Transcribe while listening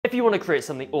If you want to create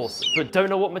something awesome, but don't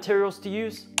know what materials to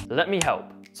use, let me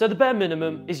help. So the bare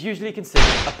minimum is usually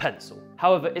considered a pencil.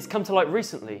 However, it's come to light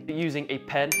recently that using a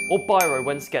pen or biro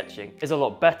when sketching is a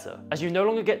lot better, as you no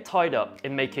longer get tied up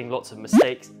in making lots of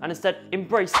mistakes and instead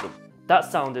embrace them.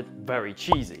 That sounded very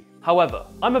cheesy. However,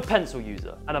 I'm a pencil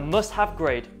user and a must-have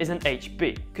grade is an HB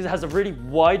because it has a really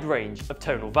wide range of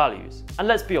tonal values. And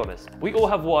let's be honest, we all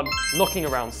have one knocking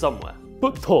around somewhere.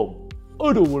 But Tom,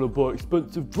 I don't want to buy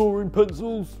expensive drawing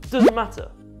pencils. Doesn't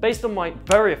matter. Based on my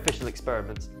very official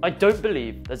experiments, I don't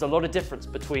believe there's a lot of difference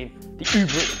between the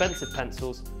uber expensive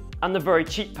pencils and the very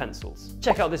cheap pencils.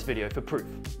 Check out this video for proof.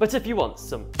 But if you want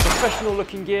some professional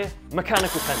looking gear,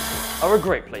 mechanical pencils are a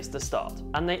great place to start.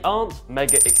 And they aren't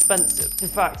mega expensive. In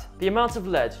fact, the amount of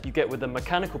lead you get with a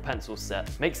mechanical pencil set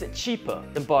makes it cheaper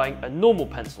than buying a normal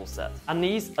pencil set. And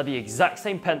these are the exact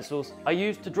same pencils I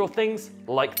use to draw things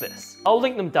like this. I'll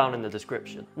link them down in the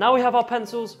description. Now we have our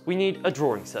pencils, we need a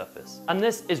drawing surface. And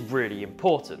this is really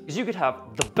important because you could have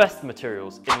the best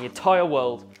materials in the entire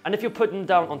world, and if you're putting them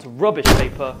down onto rubbish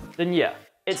paper, then yeah,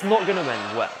 it's not going to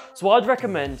end well. So I'd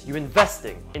recommend you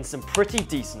investing in some pretty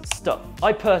decent stuff.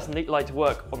 I personally like to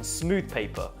work on smooth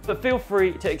paper, but feel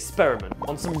free to experiment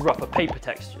on some rougher paper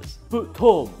textures. But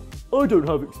Tom, I don't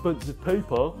have expensive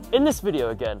paper. In this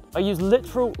video again, I used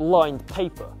literal lined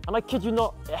paper, and I kid you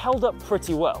not, it held up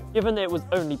pretty well, given it was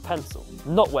only pencil,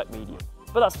 not wet medium.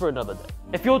 But that's for another day.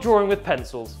 If you're drawing with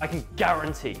pencils, I can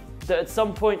guarantee that at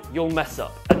some point you'll mess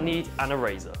up and need an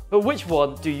eraser. But which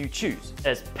one do you choose?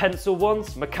 There's pencil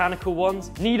ones, mechanical ones,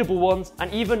 kneadable ones,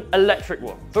 and even electric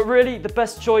ones. But really, the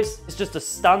best choice is just a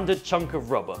standard chunk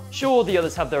of rubber. Sure, the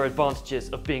others have their advantages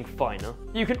of being finer.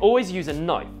 You can always use a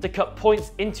knife to cut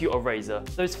points into your eraser,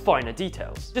 those finer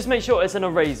details. Just make sure it's an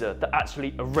eraser that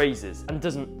actually erases and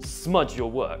doesn't smudge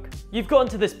your work. You've gotten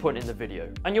to this point in the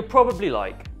video, and you're probably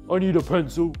like, I need a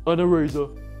pencil, an eraser,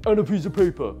 and a piece of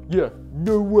paper. Yeah,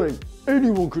 no way.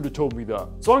 Anyone could have told me that.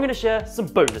 So I'm going to share some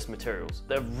bonus materials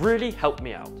that have really helped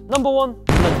me out. Number one,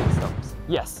 blending stumps.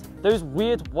 Yes, those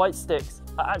weird white sticks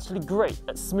are actually great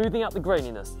at smoothing out the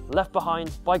graininess left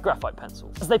behind by graphite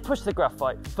pencils, as they push the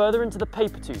graphite further into the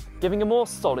paper tube, giving a more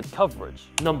solid coverage.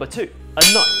 Number two,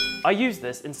 a knife. I use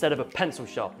this instead of a pencil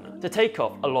sharpener to take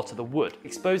off a lot of the wood,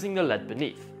 exposing the lead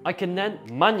beneath. I can then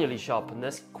manually sharpen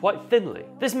this quite thinly.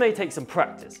 This may take some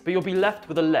practice, but you'll be left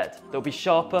with a lead that will be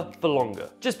sharper for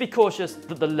longer. Just be cautious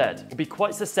that the lead will be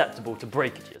quite susceptible to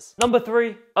breakages. Number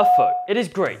three, a phone. It is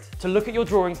great to look at your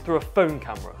drawings through a phone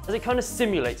camera, as it kind of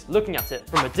simulates looking at it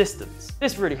from a distance.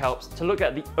 This really helps to look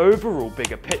at the overall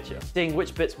bigger picture, seeing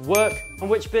which bits work and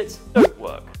which bits don't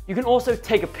work. You can also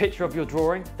take a picture of your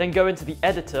drawing, then go into the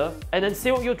editor, and then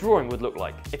see what your drawing would look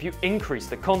like if you increase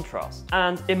the contrast.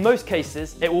 And in most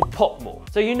cases, it will pop more.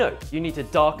 So you know you need to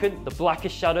darken the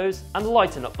blackest shadows and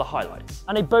lighten up the highlights.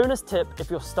 And a bonus tip if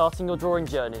you're starting your drawing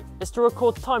journey is to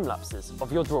record time lapses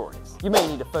of your drawings. You may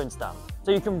need a phone stand,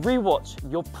 so you can re-watch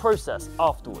your process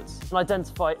afterwards and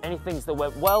identify any things that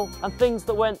went well and things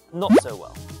that went not so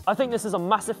well. I think this is a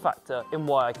massive factor in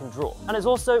why I can draw, and it's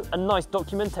also a nice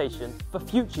documentation for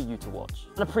future you to watch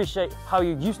and appreciate how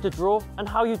you used to draw and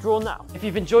how you draw now. If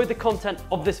you've enjoyed the content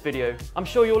of this video, I'm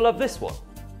sure you'll love this one,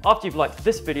 after you've liked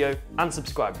this video and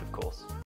subscribed, of course.